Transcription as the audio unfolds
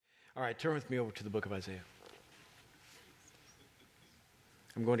All right, turn with me over to the book of Isaiah.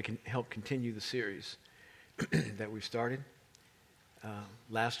 I'm going to help continue the series that we've started.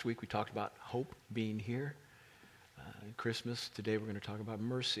 Last week we talked about hope being here. Christmas, today we're going to talk about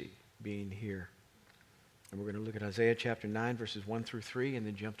mercy being here. And we're going to look at Isaiah chapter 9, verses 1 through 3, and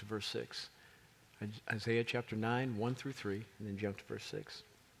then jump to verse 6. Isaiah chapter 9, 1 through 3, and then jump to verse 6.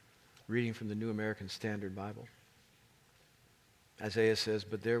 Reading from the New American Standard Bible. Isaiah says,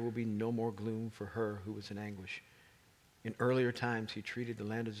 "But there will be no more gloom for her who was in anguish. In earlier times he treated the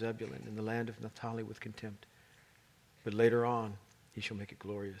land of Zebulun and the land of Naphtali with contempt. But later on he shall make it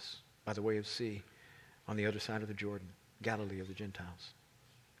glorious by the way of sea on the other side of the Jordan, Galilee of the Gentiles.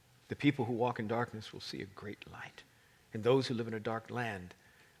 The people who walk in darkness will see a great light. And those who live in a dark land,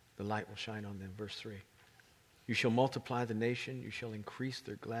 the light will shine on them." Verse 3. "You shall multiply the nation. You shall increase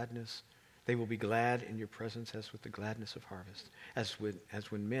their gladness. They will be glad in your presence as with the gladness of harvest, as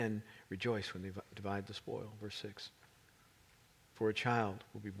when men rejoice when they divide the spoil." Verse 6. "For a child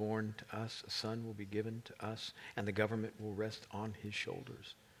will be born to us, a son will be given to us, and the government will rest on his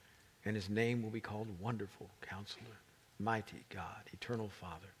shoulders. And his name will be called Wonderful Counselor, Mighty God, Eternal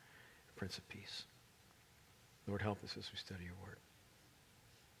Father, Prince of Peace." Lord, help us as we study your word.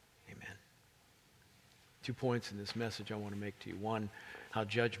 Amen. 2 points in this message I want to make to you. 1, how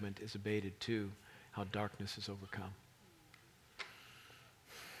judgment is abated. 2, how darkness is overcome.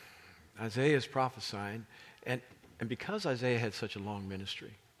 Isaiah is prophesying, and because Isaiah had such a long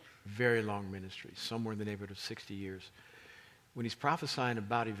ministry, very long ministry, somewhere in the neighborhood of 60 years, when he's prophesying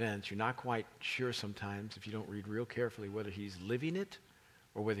about events, you're not quite sure sometimes, if you don't read real carefully, whether he's living it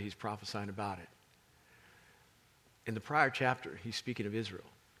or whether he's prophesying about it. In the prior chapter, he's speaking of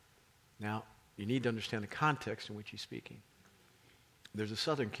Israel. Now, you need to understand the context in which he's speaking. There's a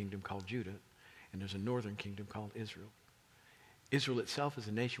southern kingdom called Judah, and there's a northern kingdom called Israel. Israel itself as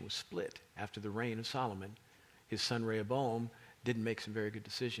a nation was split after the reign of Solomon. His son Rehoboam didn't make some very good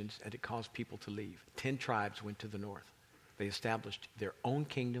decisions, and it caused people to leave. 10 tribes went to the north. They established their own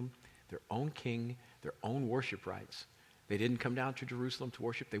kingdom, their own king, their own worship rights. They didn't come down to Jerusalem to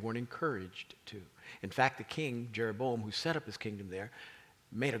worship. They weren't encouraged to. In fact, the king, Jeroboam, who set up his kingdom there,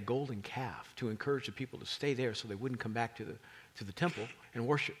 made a golden calf to encourage the people to stay there so they wouldn't come back to the temple and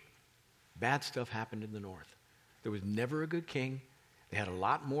worship. Bad stuff happened in the north. There was never a good king. They had a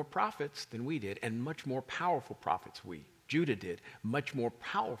lot more prophets than we did, and much more powerful prophets Judah did, much more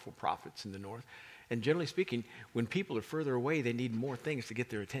powerful prophets in the north. And generally speaking, when people are further away, they need more things to get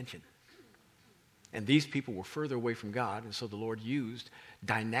their attention. And these people were further away from God, and so the Lord used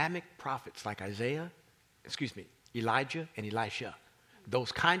dynamic prophets like Elijah and Elisha.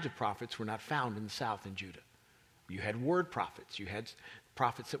 Those kinds of prophets were not found in the south in Judah. You had word prophets. You had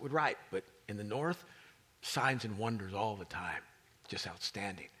prophets that would write. But in the north, signs and wonders all the time. Just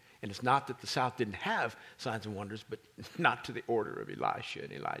outstanding. And it's not that the south didn't have signs and wonders, but not to the order of Elisha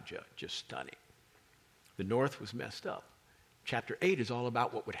and Elijah. Just stunning. The north was messed up. Chapter 8 is all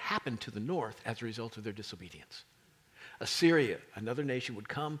about what would happen to the north as a result of their disobedience. Assyria, another nation, would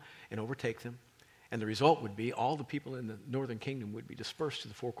come and overtake them. And the result would be all the people in the northern kingdom would be dispersed to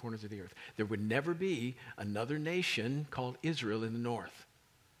the 4 corners of the earth. There would never be another nation called Israel in the north.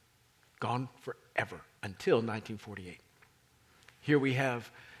 Gone forever until 1948. Here we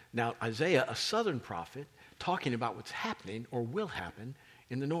have now Isaiah, a southern prophet, talking about what's happening or will happen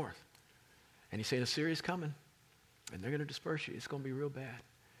in the north. And he's saying Assyria's coming, and they're going to disperse you. It's going to be real bad.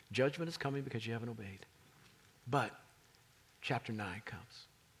 Judgment is coming because you haven't obeyed. But chapter 9 comes.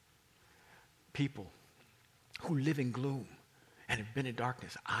 People who live in gloom and have been in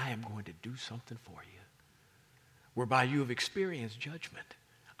darkness, I am going to do something for you. Whereby you have experienced judgment.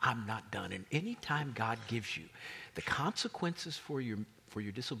 I'm not done. And any time God gives you the consequences for your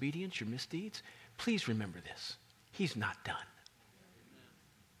disobedience, your misdeeds, please remember this. He's not done.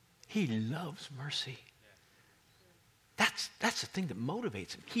 He loves mercy. That's the thing that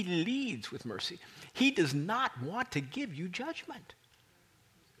motivates him. He leads with mercy. He does not want to give you judgment.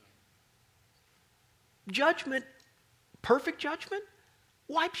 Judgment, perfect judgment,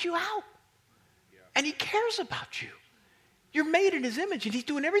 wipes you out. And he cares about you. You're made in his image, and he's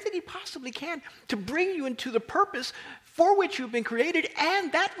doing everything he possibly can to bring you into the purpose for which you've been created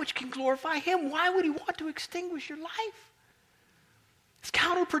and that which can glorify him. Why would he want to extinguish your life? It's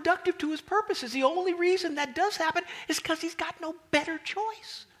counterproductive to his purposes. The only reason that does happen is because he's got no better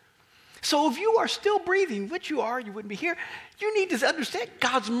choice. So if you are still breathing, which you are, you wouldn't be here, you need to understand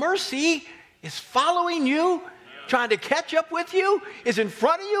God's mercy is following you, trying to catch up with you, is in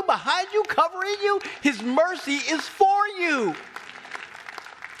front of you, behind you, covering you. His mercy is for you.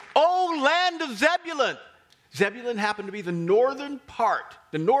 Oh, land of Zebulun. Zebulun happened to be the northern part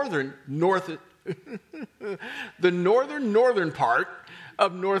the northern part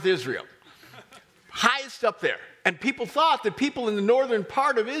of North Israel. Highest up there. And people thought that people in the northern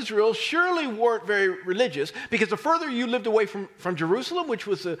part of Israel surely weren't very religious, because the further you lived away from Jerusalem, which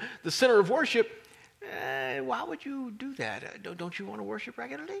was the center of worship, why would you do that? Don't you want to worship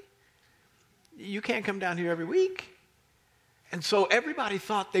regularly? You can't come down here every week. And so everybody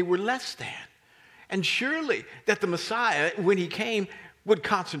thought they were less than. And surely that the Messiah, when he came, would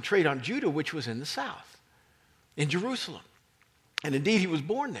concentrate on Judah, which was in the south, in Jerusalem. And indeed, he was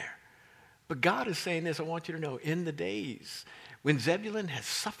born there. But God is saying this, I want you to know, in the days when Zebulun has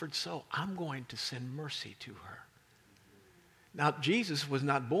suffered so, I'm going to send mercy to her. Now, Jesus was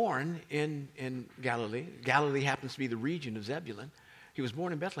not born in Galilee. Galilee happens to be the region of Zebulun. He was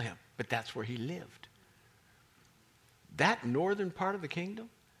born in Bethlehem, but that's where he lived. That northern part of the kingdom,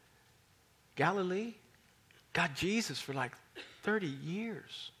 Galilee, got Jesus for like 30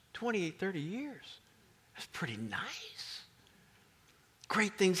 years, 28, 30 years. That's pretty nice.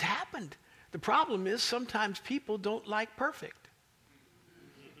 Great things happened. The problem is sometimes people don't like perfect.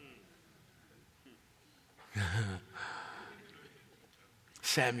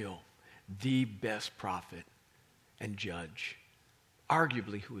 Samuel, the best prophet and judge,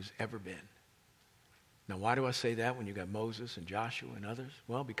 arguably who has ever been. Now, why do I say that when you got Moses and Joshua and others?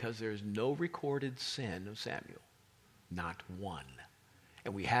 Well, because there is no recorded sin of Samuel. Not one.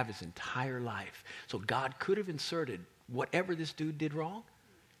 And we have his entire life. So God could have inserted whatever this dude did wrong.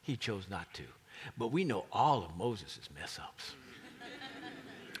 He chose not to. But we know all of Moses' mess-ups.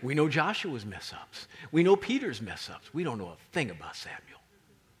 We know Joshua's mess-ups. We know Peter's mess-ups. We don't know a thing about Samuel.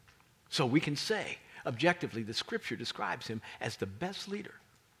 So we can say, objectively, the Scripture describes him as the best leader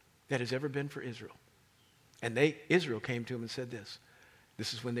that has ever been for Israel. And Israel came to him and said this.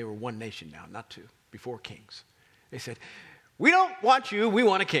 This is when they were one nation now, not two, before kings. They said, we don't want you, we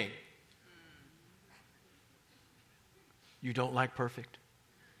want a king. You don't like perfect?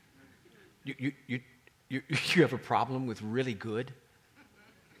 You have a problem with really good?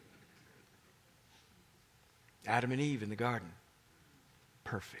 Adam and Eve in the garden.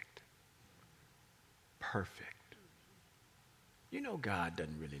 Perfect. Perfect. You know God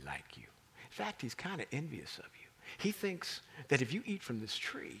doesn't really like you. In fact, he's kind of envious of you. He thinks that if you eat from this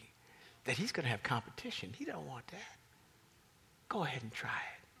tree, that he's going to have competition. He don't want that. Go ahead and try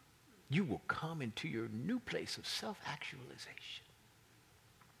it. You will come into your new place of self-actualization.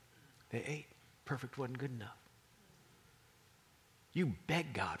 They ate. Perfect wasn't good enough. You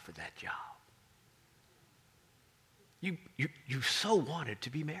begged God for that job. You so wanted to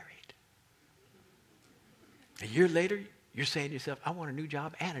be married. A year later, you're saying to yourself, I want a new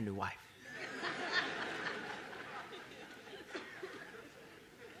job and a new wife.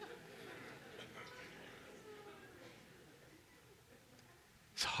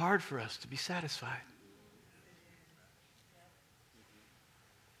 It's hard for us to be satisfied.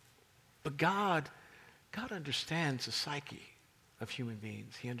 But God understands the psyche of human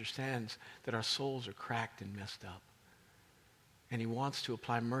beings. He understands that our souls are cracked and messed up. And he wants to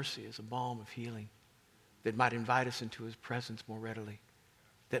apply mercy as a balm of healing that might invite us into his presence more readily,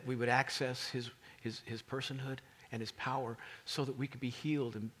 that we would access his personhood and his power so that we could be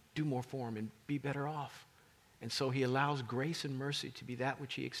healed and do more for him and be better off. And so he allows grace and mercy to be that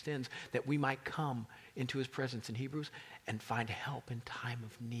which he extends, that we might come into his presence in Hebrews and find help in time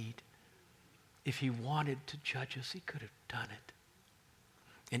of need. If he wanted to judge us, he could have done it.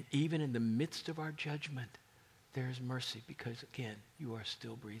 And even in the midst of our judgment, there is mercy because, again, you are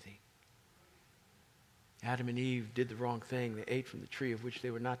still breathing. Adam and Eve did the wrong thing. They ate from the tree of which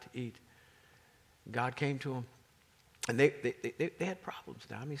they were not to eat. God came to them, and they had problems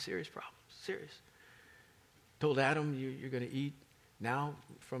now. I mean, serious problems, serious. Told Adam, you're going to eat now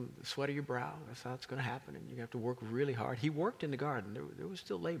from the sweat of your brow. That's how it's going to happen, and you're going to have to work really hard. He worked in the garden. There was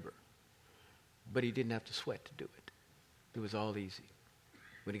still labor, but he didn't have to sweat to do it. It was all easy.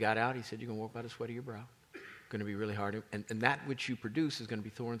 When he got out, he said, you're going to work by the sweat of your brow. Going to be really hard, and that which you produce is going to be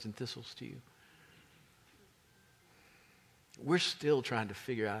thorns and thistles to you. We're still trying to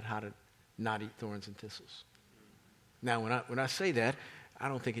figure out how to not eat thorns and thistles. Now, when I say that, I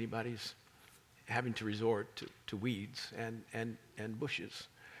don't think anybody's having to resort to weeds and bushes.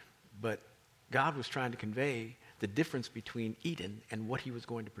 But God was trying to convey the difference between Eden and what he was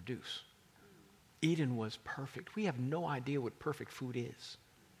going to produce. Eden was perfect. We have no idea what perfect food is.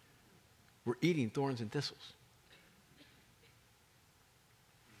 We're eating thorns and thistles.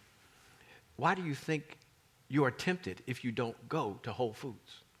 Why do you think you are tempted if you don't go to Whole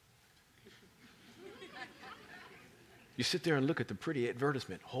Foods? You sit there and look at the pretty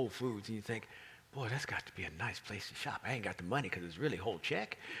advertisement, Whole Foods, and you think, boy, that's got to be a nice place to shop. I ain't got the money because it's really whole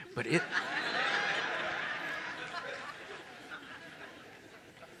check, but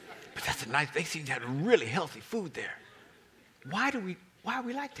but that's a nice, they seem to have really healthy food there. Why are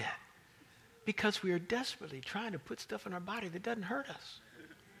we like that? Because we are desperately trying to put stuff in our body that doesn't hurt us.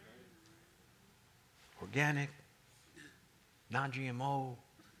 Organic, non-GMO,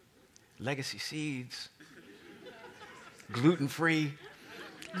 legacy seeds, gluten-free.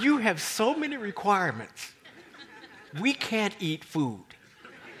 You have so many requirements. We can't eat food.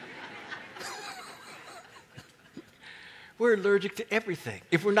 We're allergic to everything.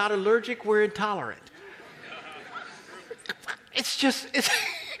 If we're not allergic, we're intolerant.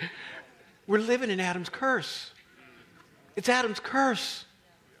 We're living in Adam's curse. It's Adam's curse.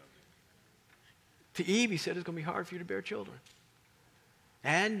 To Eve, he said, it's going to be hard for you to bear children.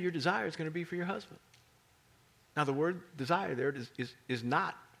 And your desire is going to be for your husband. Now, the word desire there is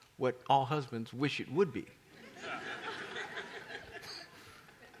not what all husbands wish it would be.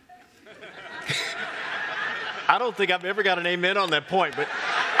 I don't think I've ever got an amen on that point, but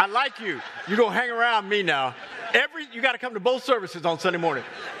I like you. You're going to hang around me now. You got to come to both services on Sunday morning.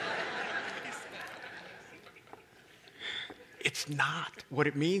 It's not. What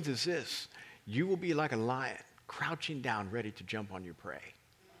it means is this. You will be like a lion, crouching down, ready to jump on your prey.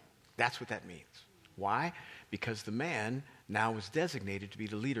 That's what that means. Why? Because the man now is designated to be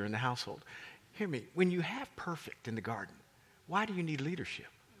the leader in the household. Hear me. When you have perfect in the garden, why do you need leadership?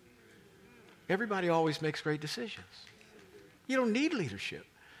 Everybody always makes great decisions. You don't need leadership.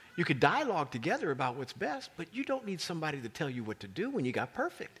 You could dialogue together about what's best, but you don't need somebody to tell you what to do when you got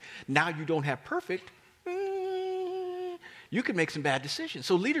perfect. Now you don't have perfect. You can make some bad decisions.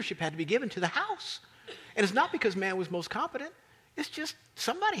 So leadership had to be given to the house. And it's not because man was most competent. It's just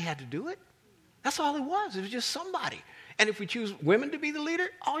somebody had to do it. That's all it was. It was just somebody. And if we choose women to be the leader,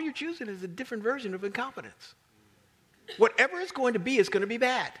 all you're choosing is a different version of incompetence. Whatever it's going to be, it's going to be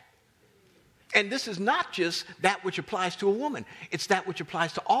bad. And this is not just that which applies to a woman. It's that which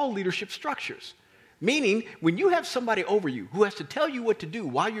applies to all leadership structures. Meaning, when you have somebody over you who has to tell you what to do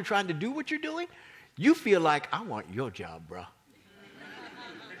while you're trying to do what you're doing, you feel like, I want your job, bro.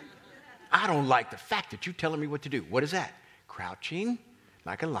 I don't like the fact that you're telling me what to do. What is that? Crouching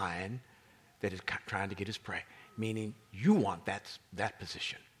like a lion that is trying to get his prey. Meaning, you want that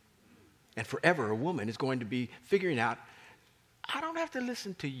position. And forever, a woman is going to be figuring out, I don't have to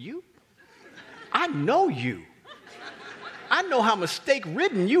listen to you. I know you. I know how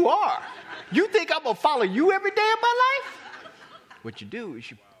mistake-ridden you are. You think I'm going to follow you every day of my life? What you do is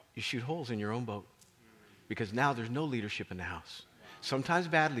you shoot holes in your own boat. Because now there's no leadership in the house. Sometimes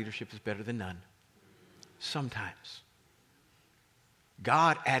bad leadership is better than none. Sometimes.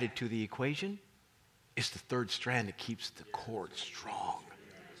 God added to the equation is the third strand that keeps the cord strong.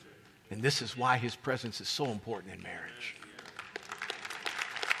 And this is why his presence is so important in marriage.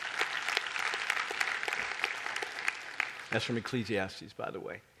 That's from Ecclesiastes, by the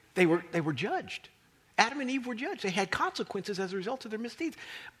way. They were judged. Adam and Eve were judged. They had consequences as a result of their misdeeds.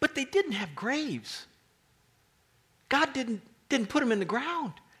 But they didn't have graves. God didn't put them in the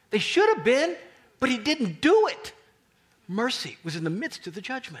ground. They should have been, but he didn't do it. Mercy was in the midst of the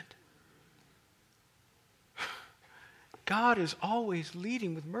judgment. God is always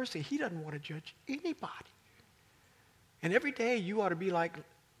leading with mercy. He doesn't want to judge anybody. And every day you ought to be like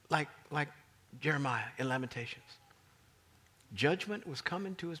Jeremiah in Lamentations. Judgment was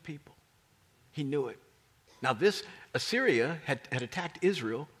coming to his people. He knew it. Now Assyria had attacked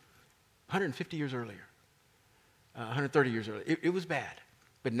Israel 150 years earlier. 130 years earlier. It was bad.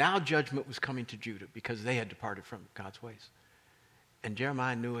 But now judgment was coming to Judah because they had departed from God's ways. And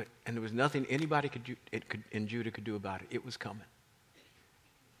Jeremiah knew it, and there was nothing anybody in Judah could do about it. It was coming.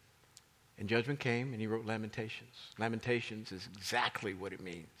 And judgment came, and he wrote Lamentations. Lamentations is exactly what it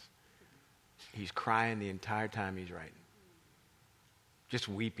means. He's crying the entire time he's writing. Just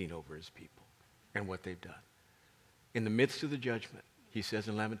weeping over his people and what they've done. In the midst of the judgment, he says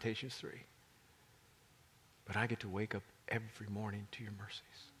in Lamentations 3, but I get to wake up every morning to your mercies.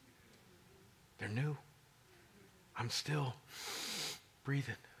 They're new. I'm still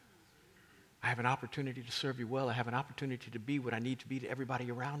breathing. I have an opportunity to serve you well. I have an opportunity to be what I need to be to everybody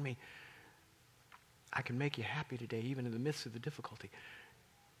around me. I can make you happy today, even in the midst of the difficulty.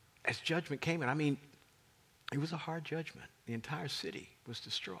 As judgment came, and I mean, it was a hard judgment. The entire city was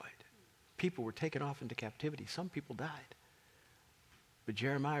destroyed. People were taken off into captivity. Some people died. But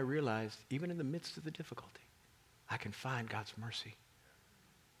Jeremiah realized, even in the midst of the difficulty, I can find God's mercy.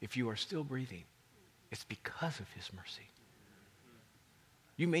 If you are still breathing, it's because of his mercy.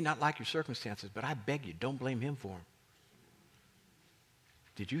 You may not like your circumstances, but I beg you, don't blame him for them.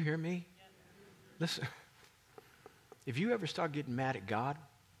 Did you hear me? Listen, if you ever start getting mad at God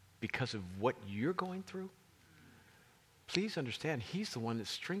because of what you're going through, please understand He's the one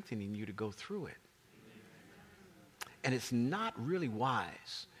that's strengthening you to go through it. And it's not really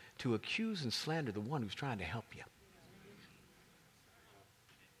wise to accuse and slander the one who's trying to help you.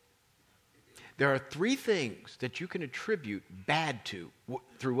 There are 3 things that you can attribute bad to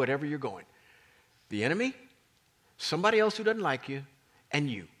through whatever you're going. The enemy, somebody else who doesn't like you, and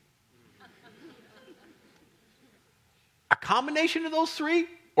you. A combination of those 3,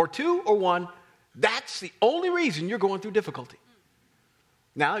 or 2, or 1, that's the only reason you're going through difficulty.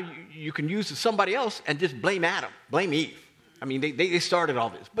 Now, you can use somebody else and just blame Adam, blame Eve. I mean, they started all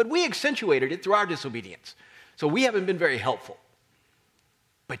this. But we accentuated it through our disobedience. So we haven't been very helpful.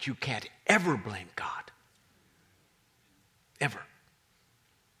 But you can't ever blame God. Ever.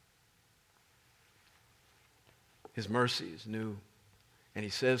 His mercy is new. And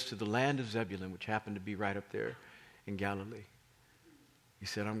he says to the land of Zebulun, which happened to be right up there in Galilee, he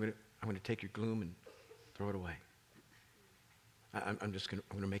said, I'm going to take your gloom and throw it away. I'm going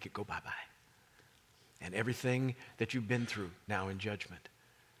to make it go bye-bye. And everything that you've been through now in judgment,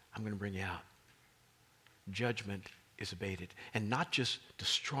 I'm going to bring you out. Judgment is abated. And not just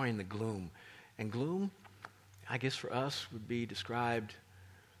destroying the gloom. And gloom, I guess for us, would be described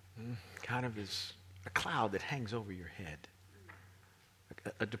kind of as a cloud that hangs over your head.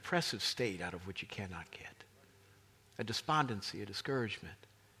 A depressive state out of which you cannot get. A despondency, a discouragement.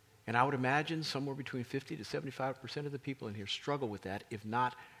 And I would imagine somewhere between 50 to 75% of the people in here struggle with that, if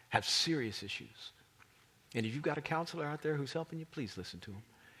not have serious issues. And if you've got a counselor out there who's helping you, please listen to him.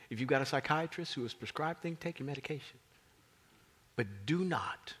 If you've got a psychiatrist who has prescribed things, take your medication. But do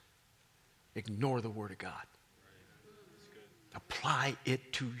not ignore the Word of God. Apply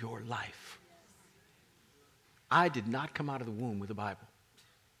it to your life. I did not come out of the womb with a Bible.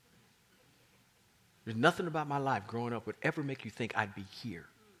 There's nothing about my life growing up would ever make you think I'd be here.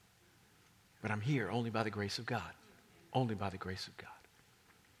 But I'm here only by the grace of God. Only by the grace of God.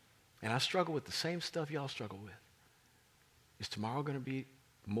 And I struggle with the same stuff y'all struggle with. Is tomorrow going to be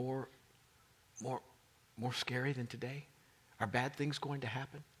more scary than today? Are bad things going to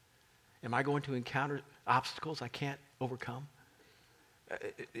happen? Am I going to encounter obstacles I can't overcome?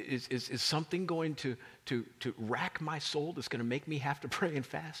 Is something going to rack my soul that's going to make me have to pray and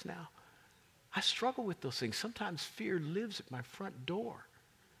fast now? I struggle with those things. Sometimes fear lives at my front door.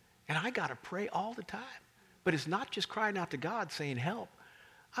 And I got to pray all the time. But it's not just crying out to God saying help.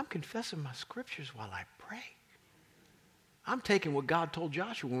 I'm confessing my scriptures while I pray. I'm taking what God told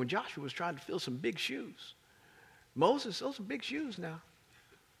Joshua when Joshua was trying to fill some big shoes. Moses, those are big shoes now.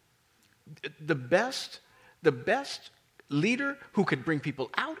 The best leader who could bring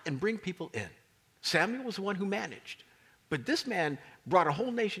people out and bring people in. Samuel was the one who managed. But this man brought a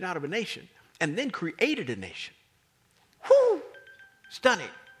whole nation out of a nation and then created a nation. Whoo! Stunning.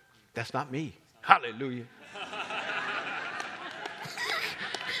 That's not me. Hallelujah.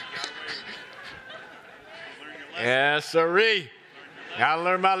 Yes, sirree. Gotta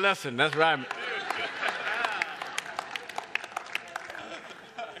learn my lesson. That's right.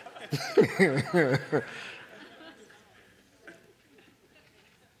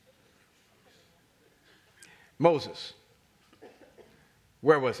 Moses.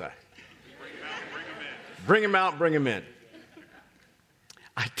 Where was I? Bring him out, bring him in.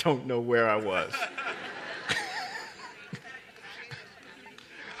 I don't know where I was.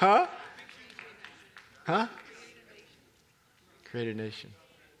 Huh? Create a nation.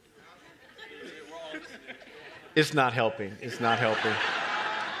 It's not helping. It's not helping.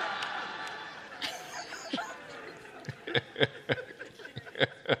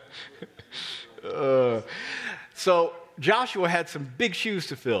 So Joshua had some big shoes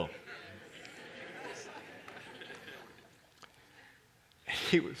to fill.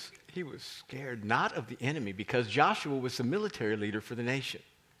 He was scared not of the enemy because Joshua was the military leader for the nation.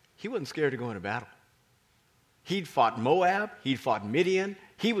 He wasn't scared to go into battle. He'd fought Moab. He'd fought Midian.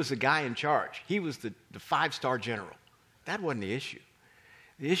 He was the guy in charge. He was the 5-star general. That wasn't the issue.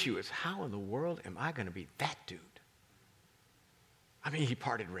 The issue is, how in the world am I going to be that dude? I mean, he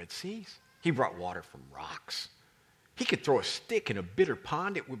parted Red Seas. He brought water from rocks. He could throw a stick in a bitter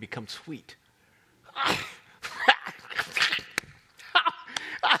pond. It would become sweet.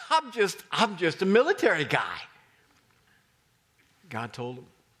 I'm just a military guy. God told him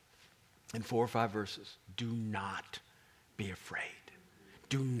in 4 or 5 verses, do not be afraid.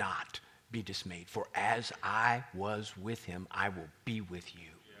 Do not be dismayed. For as I was with him, I will be with you.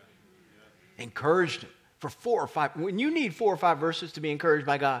 Encouraged him for 4 or 5. When you need 4 or 5 verses to be encouraged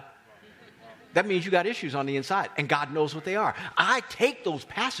by God, that means you got issues on the inside, and God knows what they are. I take those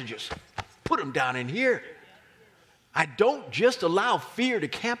passages put them down in here. I don't just allow fear to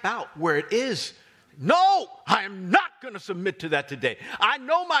camp out where it is. No, I am not going to submit to that today. I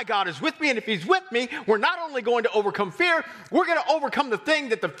know my God is with me, and if he's with me, we're not only going to overcome fear, we're going to overcome the thing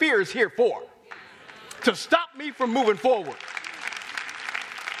that the fear is here for, to stop me from moving forward.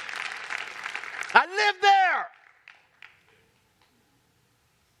 I live there.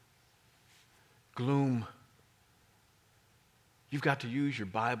 Gloom. You've got to use your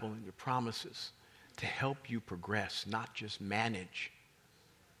Bible and your promises to help you progress, not just manage.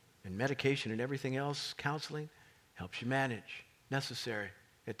 And medication and everything else, counseling, helps you manage. Necessary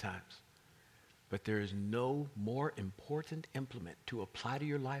at times. But there is no more important implement to apply to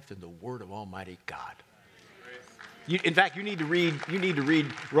your life than the Word of Almighty God. In fact, you need to read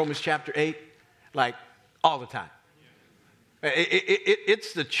Romans chapter 8 like all the time.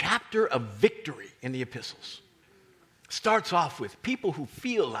 It's the chapter of victory in the epistles. Starts off with people who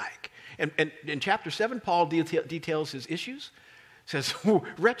feel like, and in chapter 7, Paul details his issues. Says,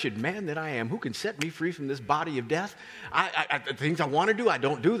 wretched man that I am, who can set me free from this body of death? The things I want to do, I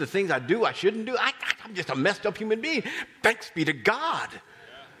don't do. The things I do, I shouldn't do. I'm just a messed up human being. Thanks be to God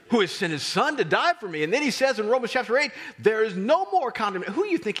who has sent his son to die for me. And then he says in Romans chapter 8, there is no more condemnation. Who do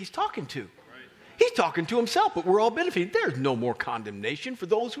you think he's talking to? He's talking to himself, but we're all benefiting. There's no more condemnation for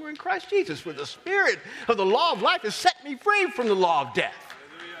those who are in Christ Jesus. For the spirit of the law of life has set me free from the law of death.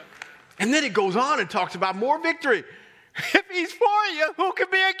 And then it goes on and talks about more victory. If he's for you, who can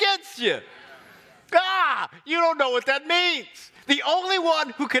be against you? You don't know what that means. The only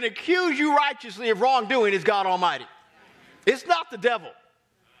one who can accuse you righteously of wrongdoing is God Almighty. It's not the devil.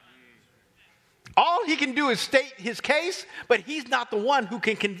 All he can do is state his case, but he's not the one who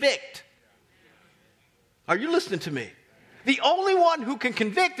can convict. Are you listening to me? The only one who can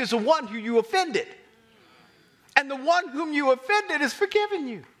convict is the one who you offended. And the one whom you offended is forgiven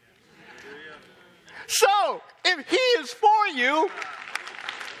you. So, if he is for you,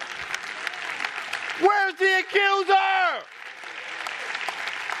 where's the accuser?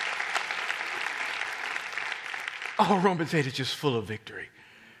 Oh, Romans 8 is just full of victory.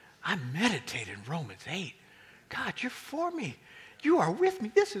 I meditate in Romans 8. God, you're for me. You are with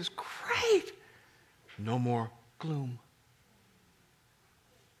me. This is great. No more gloom.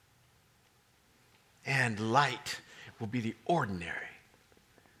 And light will be the ordinary.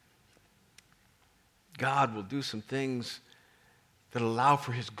 God will do some things that allow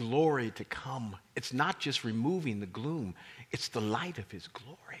for his glory to come. It's not just removing the gloom. It's the light of his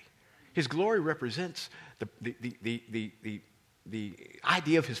glory. His glory represents the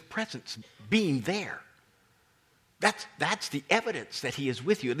idea of his presence being there. That's the evidence that he is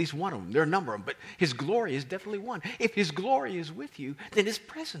with you, at least one of them. There are a number of them, but his glory is definitely one. If his glory is with you, then his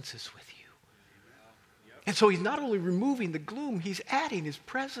presence is with you. And so he's not only removing the gloom, he's adding his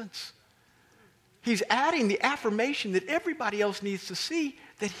presence. He's adding the affirmation that everybody else needs to see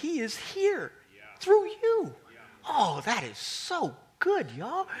that he is here through you. Oh, that is so good,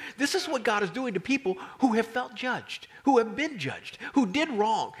 y'all. This is what God is doing to people who have felt judged, who have been judged, who did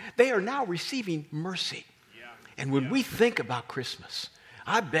wrong. They are now receiving mercy. And when we think about Christmas,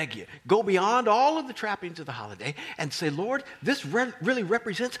 I beg you, go beyond all of the trappings of the holiday and say, Lord, this really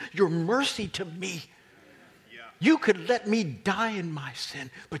represents your mercy to me. You could let me die in my sin,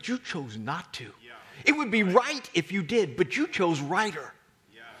 but you chose not to. It would be right if you did, but you chose righter.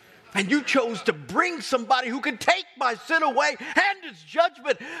 And you chose to bring somebody who could take my sin away and its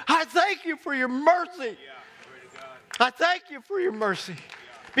judgment. I thank you for your mercy. I thank you for your mercy.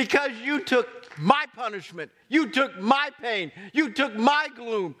 Because you took my punishment. You took my pain. You took my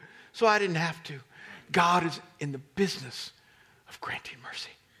gloom. So I didn't have to. God is in the business of granting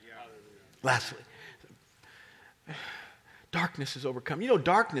mercy. Lastly, darkness is overcome. You know,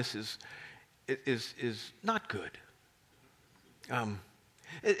 darkness is not good. I'm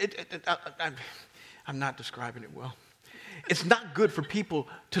not describing it well. It's not good for people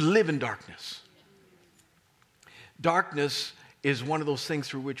to live in darkness. Darkness is one of those things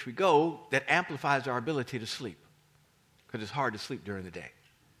through which we go that amplifies our ability to sleep, because it's hard to sleep during the day.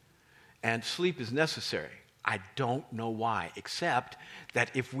 And sleep is necessary. I don't know why, except that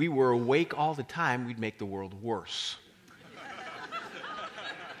if we were awake all the time, we'd make the world worse.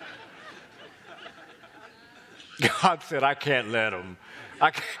 God said, I can't let them. I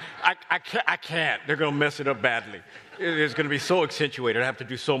can't. They're going to mess it up badly. It's going to be so accentuated. I have to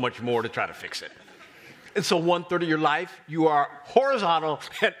do so much more to try to fix it. And so 1/3 of your life, you are horizontal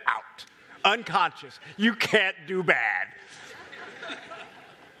and out, unconscious. You can't do bad.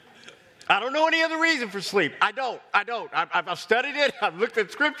 I don't know any other reason for sleep. I don't. I've studied it. I've looked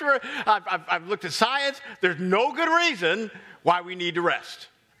at scripture. I've looked at science. There's no good reason why we need to rest.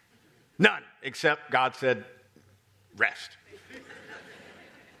 None, except God said, rest.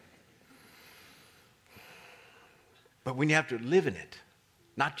 But when you have to live in it,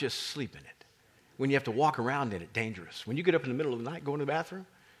 not just sleep in it, when you have to walk around in it, dangerous. When you get up in the middle of the night, go in the bathroom,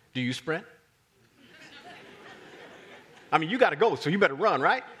 do you sprint? I mean, you got to go, so you better run,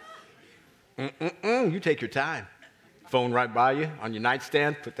 right? You take your time. Phone right by you on your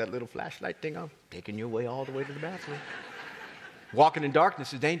nightstand, put that little flashlight thing on, taking your way all the way to the bathroom. Walking in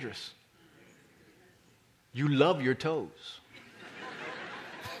darkness is dangerous. You love your toes.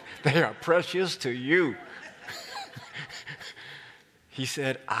 They are precious to you. He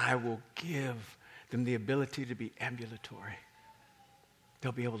said, I will give them the ability to be ambulatory.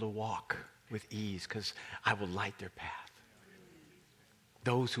 They'll be able to walk with ease because I will light their path.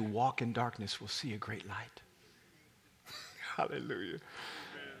 Those who walk in darkness will see a great light. Hallelujah.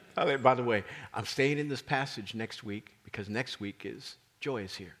 By the way, I'm staying in this passage next week because next week is joy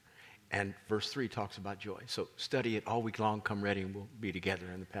is here. And verse 3 talks about joy. So study it all week long, come ready, and we'll be together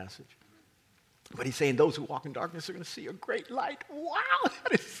in the passage. But he's saying those who walk in darkness are going to see a great light. Wow,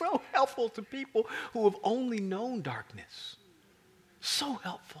 that is so helpful to people who have only known darkness. So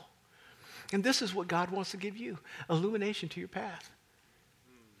helpful. And this is what God wants to give you, illumination to your path.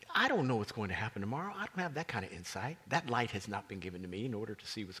 I don't know what's going to happen tomorrow. I don't have that kind of insight. That light has not been given to me in order to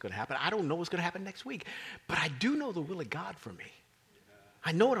see what's going to happen. I don't know what's going to happen next week. But I do know the will of God for me.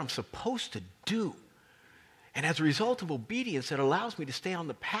 I know what I'm supposed to do. And as a result of obedience, it allows me to stay on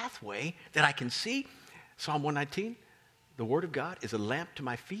the pathway that I can see. Psalm 119, the Word of God is a lamp to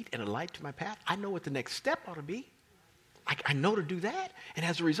my feet and a light to my path. I know what the next step ought to be. I know to do that. And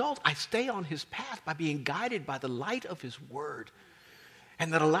as a result, I stay on His path by being guided by the light of His Word.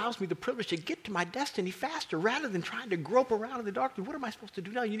 And that allows me the privilege to get to my destiny faster rather than trying to grope around in the darkness. What am I supposed to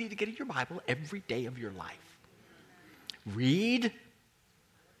do now? You need to get in your Bible every day of your life. Read.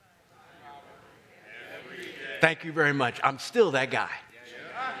 Thank you very much. I'm still that guy.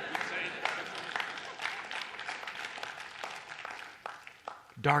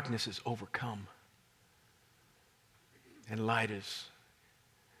 Darkness is overcome. And light is,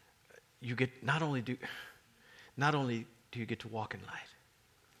 you get, not only do you get to walk in light,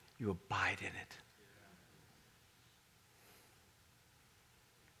 you abide in it.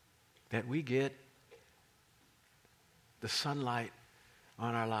 That we get the sunlight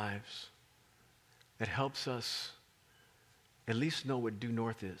on our lives that helps us at least know what due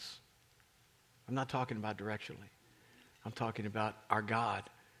north is. I'm not talking about directionally. I'm talking about our God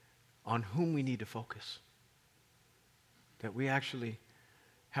on whom we need to focus. That we actually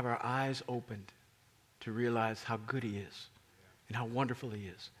have our eyes opened to realize how good He is and how wonderful He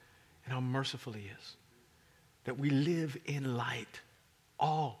is and how merciful He is. That we live in light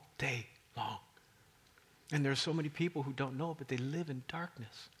all day long. And there are so many people who don't know it, but they live in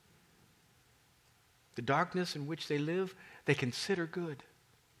darkness. The darkness in which they live, they consider good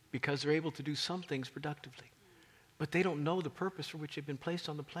because they're able to do some things productively. But they don't know the purpose for which they've been placed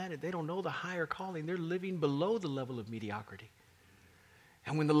on the planet. They don't know the higher calling. They're living below the level of mediocrity.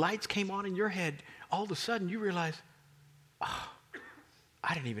 And when the lights came on in your head, all of a sudden you realize, oh,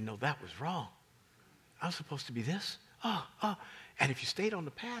 I didn't even know that was wrong. I was supposed to be this. And if you stayed on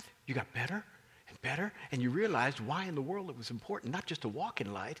the path, you got better and better. And you realized why in the world it was important not just to walk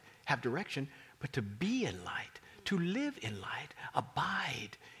in light, have direction, but to be in light, to live in light,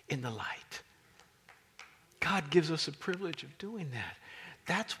 abide in the light. God gives us a privilege of doing that.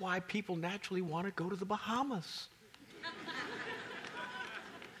 That's why people naturally want to go to the Bahamas.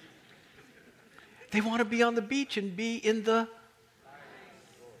 They want to be on the beach and be in the...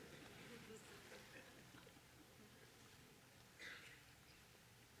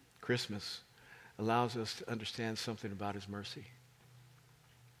 Christmas allows us to understand something about His mercy.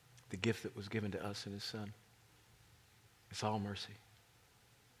 The gift that was given to us in His Son. It's all mercy.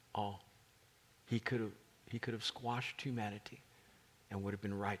 All. He could have squashed humanity and would have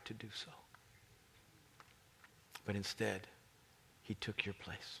been right to do so. But instead, He took your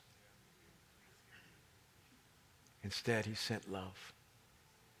place. Instead, He sent love.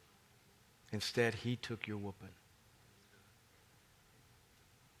 Instead, He took your whooping.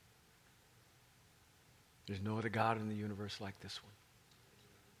 There's no other God in the universe like this one.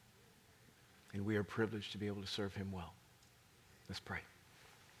 And we are privileged to be able to serve Him well. Let's pray.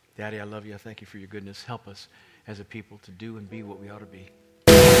 Daddy, I love You. I thank You for Your goodness. Help us as a people to do and be what we ought to be.